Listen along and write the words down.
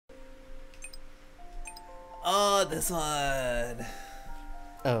Oh, this one.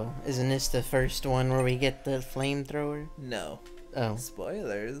 Oh, isn't this the first one where we get the flamethrower? No. Oh.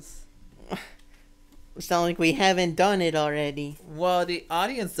 Spoilers. It's not like we haven't done it already. Well, the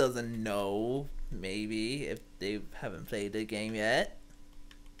audience doesn't know, maybe, if they haven't played the game yet.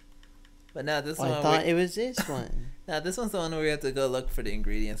 But now this one... I thought it was this one. Now this one's the one where we have to go look for the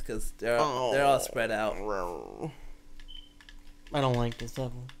ingredients, because they're all spread out. I don't like this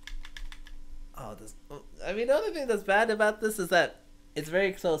level. Oh, this... I mean, the only thing that's bad about this is that it's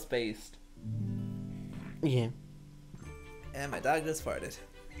very close-spaced. Yeah. And my dog just farted.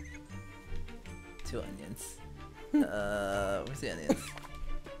 2 onions. Where's the onions?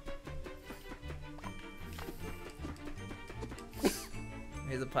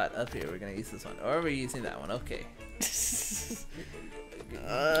 Here's a pot up here. We're gonna use this one. Or we're using that one. Okay.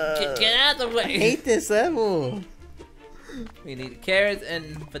 Get out of the way! I hate this level. We need carrots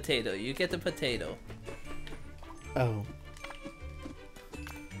and potato. You get the potato. Oh.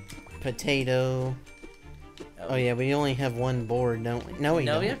 Potato. Oh yeah, we only have one board, don't we? No, we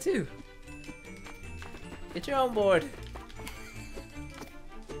don't. No, we have 2. Get your own board.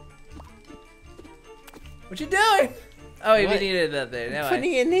 What you doing? Oh, wait, we needed that there. Never mind.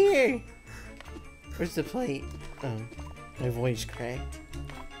 Putting it in here. Where's the plate? Oh, my voice cracked.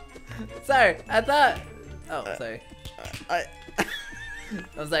 Sorry, I thought... Oh, sorry.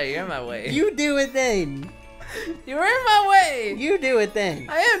 I'm sorry, you're in my way. You do it then. You were in my way. You do it then.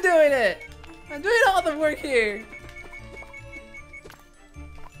 I am doing it. I'm doing all the work here.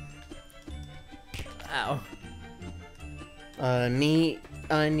 Ow. Meat,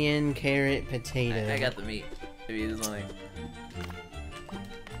 onion, carrot, potato. I got the meat. If you just want to.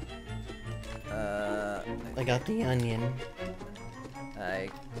 I got the onion. I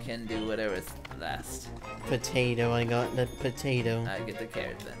can do whatever's last. Potato, I got the potato. I get the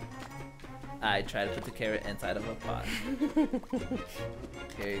carrot then. I try to put the carrot inside of a pot.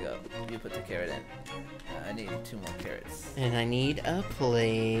 Here you go. You put the carrot in. I need 2 more carrots. And I need a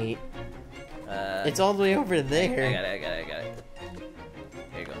plate. It's all the way over there. I got it.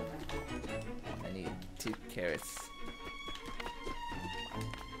 Here you go. I need 2 carrots.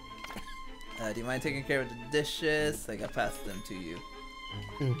 Do you mind taking care of the dishes? I got past them to you.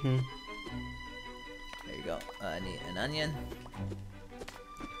 Mm-hmm. There you go. I need an onion.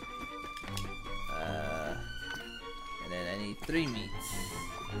 And then I need 3 meats.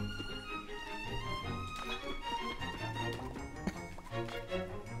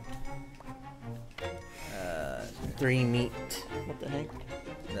 3 meat. What the heck?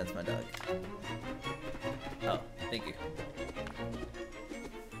 That's my dog. Oh, thank you.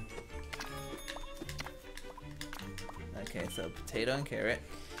 Okay, so potato and carrot.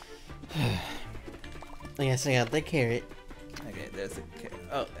 I guess I got the carrot. Okay, there's a carrot.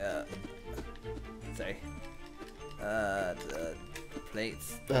 Oh, sorry. The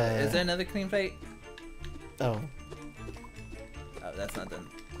plates. Is there another clean plate? Oh. Oh, that's not done.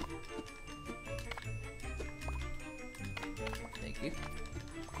 Thank you.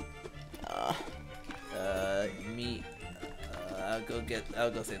 Meat.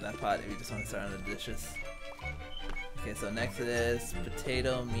 I'll go save that pot if you just want to start on the dishes. Okay, so next it is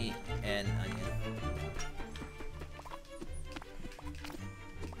potato, meat, and onion.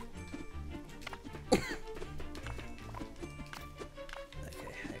 Okay,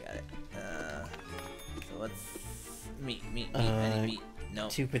 I got it. So what's meat? I need meat. No.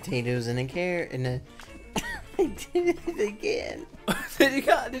 2 potatoes and a carrot and a... I did it again. Did you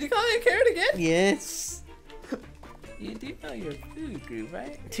call me a carrot again? Yes. You do know your food group,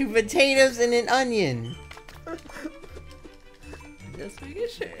 right? 2 potatoes and an onion. Just making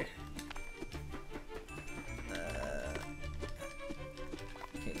sure.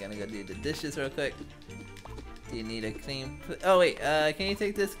 Okay, gonna go do the dishes real quick. Do you need a clean oh wait, can you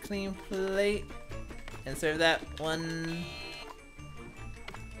take this clean plate and serve that one?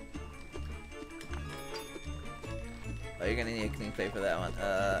 Oh, you're gonna need a clean plate for that one.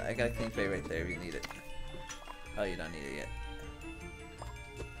 I got a clean plate right there if you need it. Oh, you don't need it yet.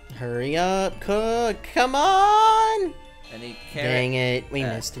 Hurry up, cook! Come on! I need carrot. Dang it, we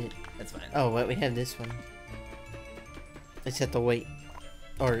missed it. That's fine. Oh, what? We have this one. Let's have to wait.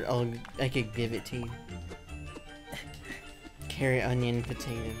 Or I could give it to you. Carrot, onion,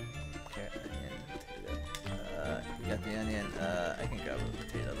 potato. Carrot, onion, potato. You got the onion. I can grab a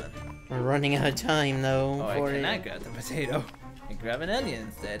potato then. We're running out of time though. Oh, I cannot grab the potato. I grab an onion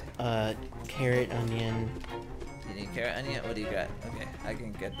instead. Carrot, onion. You need carrot, onion? What do you got? Okay, I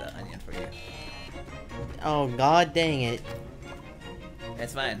can get the onion for you. Oh, god dang it.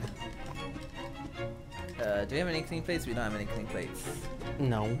 It's fine. Do we have any clean plates? We don't have any clean plates.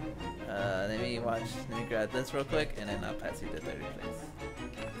 No. Let me grab this real quick, and then I'll pass you the 30 plates.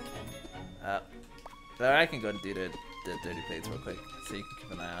 Or I can go do the 30 plates real quick, so you can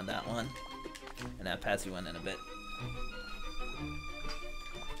keep an eye on that one. And I'll pass you one in a bit.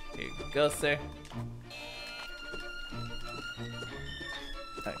 Here you go, sir.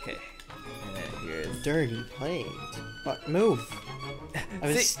 Okay. And then here's... Dirty plate. What? Move. I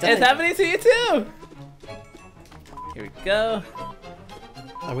was See, stuck. it's happening to you too! Here we go.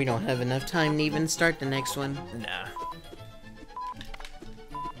 Oh, we don't have enough time to even start the next one. Nah.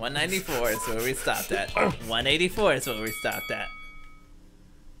 194 is where we stopped at. 184 is where we stopped at.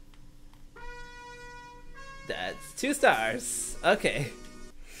 That's 2 stars. Okay.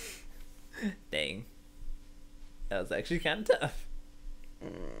 Dang. That was actually kind of tough.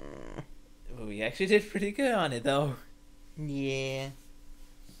 But we actually did pretty good on it, though. Yeah.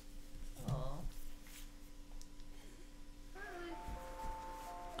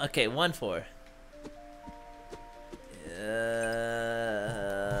 Okay, 1-4.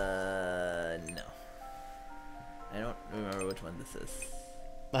 No. I don't remember which one this is.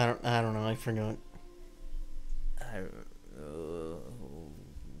 I don't know. I forgot.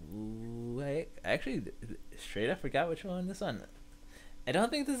 I actually straight up forgot which one this one. I don't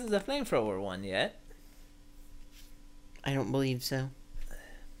think this is a flamethrower one yet. I don't believe so.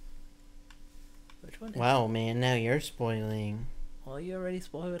 Which one? Wow, man! Now you're spoiling. Well, you already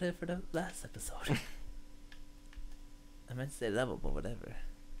spoiled it for the last episode. I meant to say level, but whatever.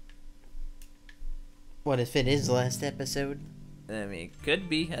 What if it is the last episode? I mean, it could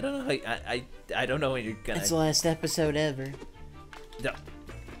be. I don't know. I don't know when you're gonna. It's the last episode ever. No.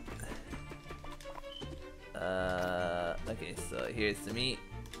 Okay, so here's the meat.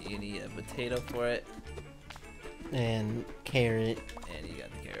 You need a potato for it. And carrot. And you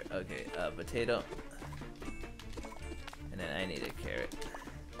got the carrot. Okay, potato. And then I need a carrot.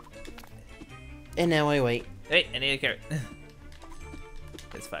 And now I wait. Hey, I need a carrot.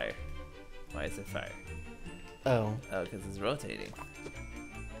 It's fire. Why is it fire? Oh. Oh, because it's rotating.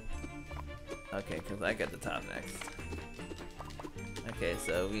 Okay, because I got the top next. Okay,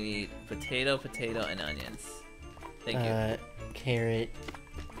 so we need potato, and onions. Thank you. Carrot.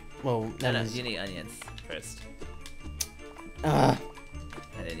 Well, No, you need onions first. And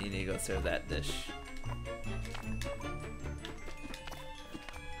then you need to go serve that dish.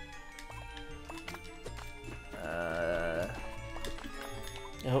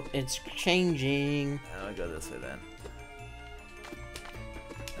 Oh, it's changing. I'm gonna go this way then.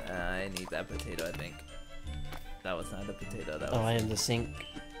 I need that potato, I think. That was not a potato, that was... Oh, I have the sink.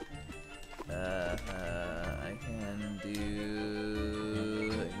 I can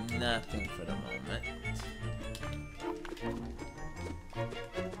do nothing for the moment.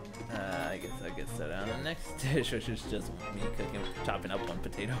 I guess I'll get started on the next dish, which is just me chopping up one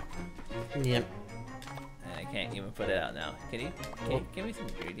potato. Yep. And I can't even put it out now. Can you give me some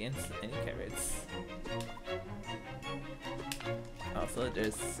ingredients? Any carrots? Also,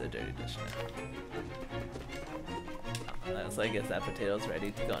 there's a dirty dish now. So I guess that potato's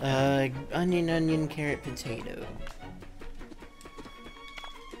ready to go now. Onion, carrot, potato.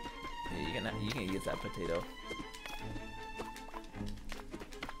 Yeah, you can use that potato.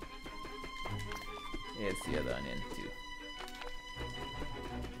 Yeah, it's the other onion too.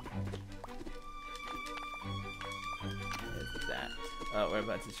 There's that. Oh, we're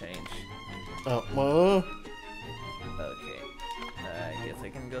about to change. Oh, whoa. Okay. I guess I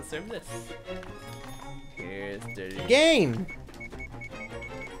can go serve this. Here's dirty. Game!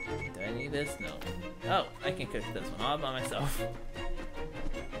 Do I need this? No. Oh, I can cook this one all by myself.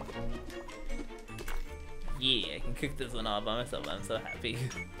 Yeah, I can cook this one all by myself. I'm so happy.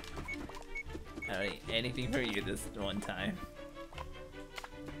 I don't need anything for you this one time.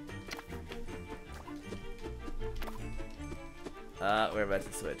 We're about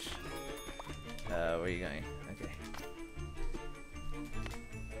to switch. Where are you going? Okay.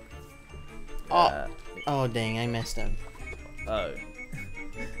 Oh, dang, I messed up. Oh.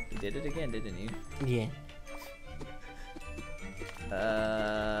 You did it again, didn't you? Yeah.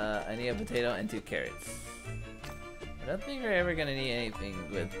 I need a potato and 2 carrots. I don't think we're ever gonna need anything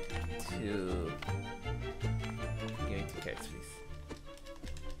with 2... Give me 2 carrots, please.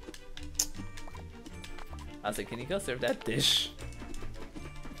 Also, can you go serve that dish?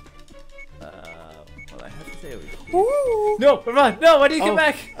 Well, I have to say over here. Woo! No, come on! No, why do you get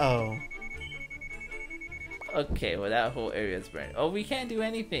back? Oh. Okay, well that whole area is burned. Oh, we can't do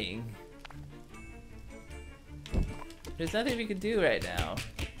anything. There's nothing we can do right now.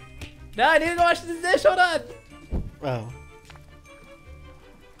 No, I need to go wash this dish. Hold on. Oh.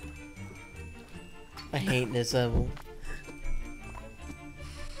 I hate this level.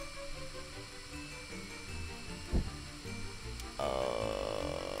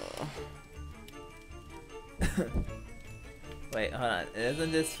 Wait, hold on.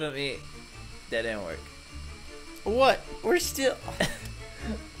 Isn't this for me? That didn't work. What? We're still.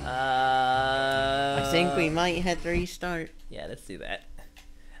 I think we Uh, might have to restart. Yeah, let's do that.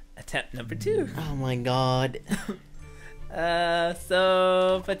 Attempt number 2. Oh my god.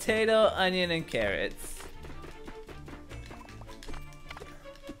 So potato, onion, and carrots.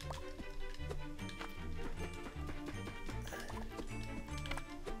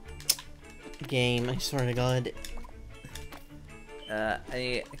 Game, I swear to god. I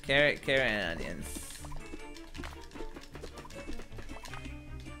need carrot, and onions.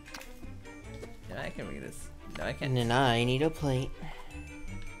 Yeah, I can read this. No, I can't. And then I need a plate.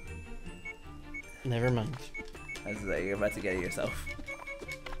 Never mind. I was like, you're about to get it yourself.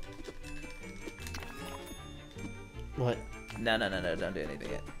 What? No, don't do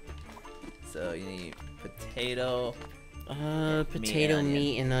anything yet. So you need potato. Potato,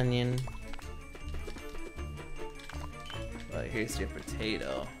 meat, and onion. Well, here's your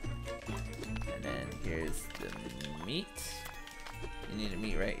potato. And then here's the meat. You need a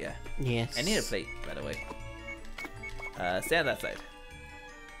meat, right? Yeah. Yes. I need a plate, by the way. Stay on that side.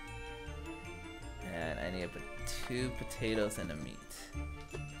 And I need 2 potatoes and a meat.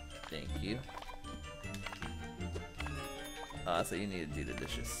 Thank you. So you need to do the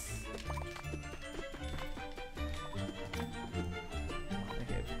dishes.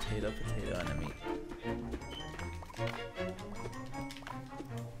 Okay, potato, and a meat.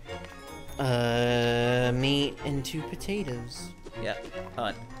 Meat and 2 potatoes. Yeah.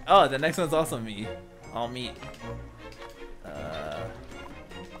 Oh, the next one's also me. All meat.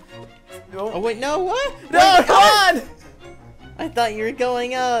 Oh wait, no, what? No, Wait, come on! I thought you were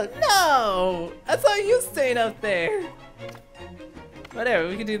going up. No! I saw you staying up there. Whatever,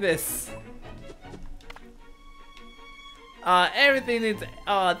 we can do this. Everything needs.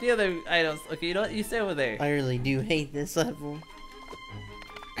 The other items. Okay, you know what? You stay over there. I really do hate this level.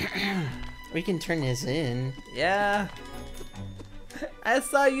 We can turn this in. Yeah. I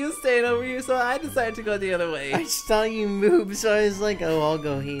saw you staying over here, so I decided to go the other way. I saw you move, so I was like, oh, I'll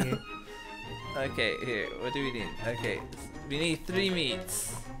go here. Okay, here. What do we need? Okay, we need 3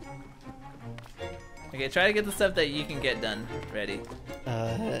 meats. Okay, try to get the stuff that you can get done ready.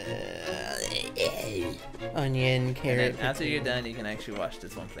 Onion, carrot. And then after you're done, you can actually wash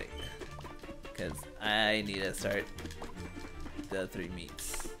this one plate. Because I need to start the 3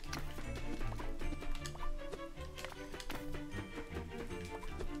 meats.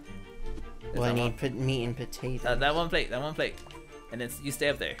 Well, I need put meat and potatoes. That one plate. And then you stay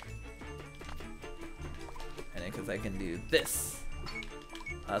up there. And then because I can do this.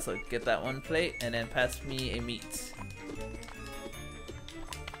 Also get that one plate and then pass me a meat.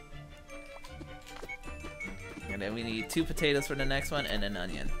 And then we need 2 potatoes for the next one and an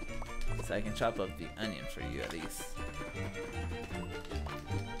onion. So I can chop up the onion for you at least.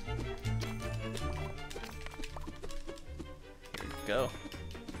 Here we go.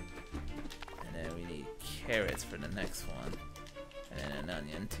 And then we need carrots for the next one. And then an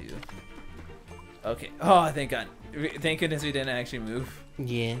onion too. Okay. Oh, thank God. Thank goodness we didn't actually move.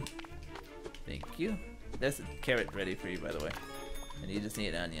 Yeah. Thank you. There's a carrot ready for you, by the way. And you just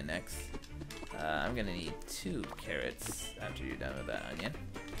need an onion next. I'm gonna need 2 carrots after you're done with that onion.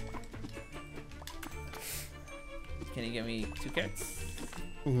 Can you give me 2 carrots?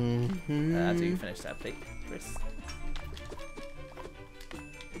 After you finish that plate first.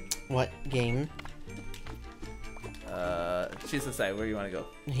 What game? Choose the side. Where you want to go?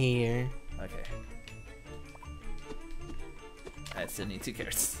 Here. Okay. I still need 2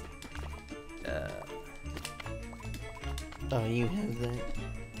 carrots. Oh, you have that.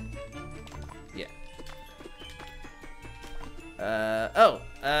 Yeah.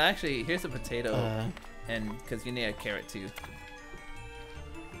 Actually, here's a potato. And because you need a carrot too.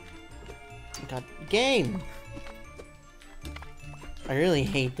 God, game! I really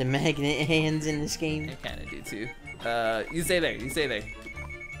hate the magnet hands in this game. I kind of do too. You stay there. And then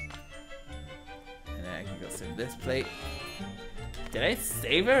I can go save this plate. Did I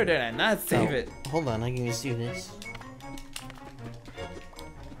save it or did I not save it? Hold on, I can just do this.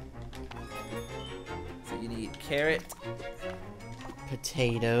 So you need carrot.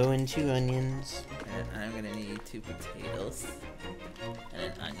 Potato and 2 onions. And I'm gonna need 2 potatoes. And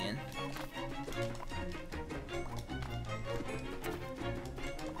an onion.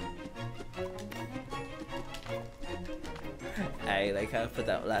 I like how I put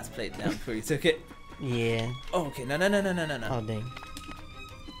that last plate down before you took it. Yeah. Oh, okay. No. Oh, dang.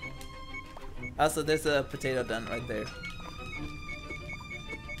 Also, there's a potato done right there.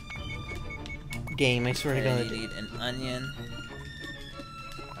 Game, I swear to And God. you need an onion.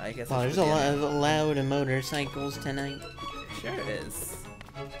 I guess Wow, I there's should a put lot the of loud motorcycles tonight. Sure is.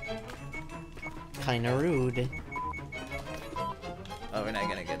 Kinda rude. Oh, we're not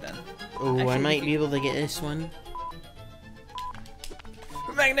gonna get done. Ooh, I Actually, we might could- be able to get this one.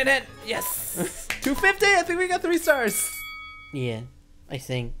 Magnet hit! Yes! 250! I think we got 3 stars! Yeah, I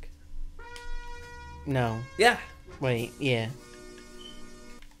think. No. Yeah. Wait, yeah.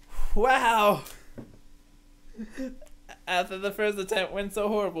 Wow! After the first attempt went so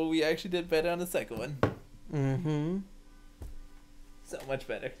horrible, we actually did better on the second one. Mm-hmm. So much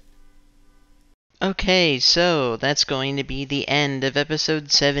better. Okay, so that's going to be the end of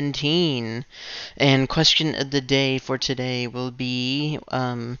episode 17. And question of the day for today will be,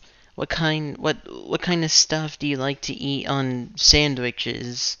 what kind of stuff do you like to eat on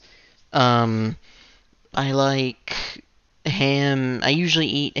sandwiches? I like ham. I usually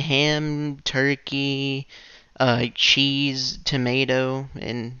eat ham, turkey, cheese, tomato,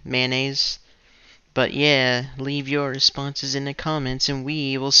 and mayonnaise. But yeah, leave your responses in the comments and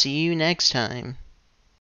we will see you next time.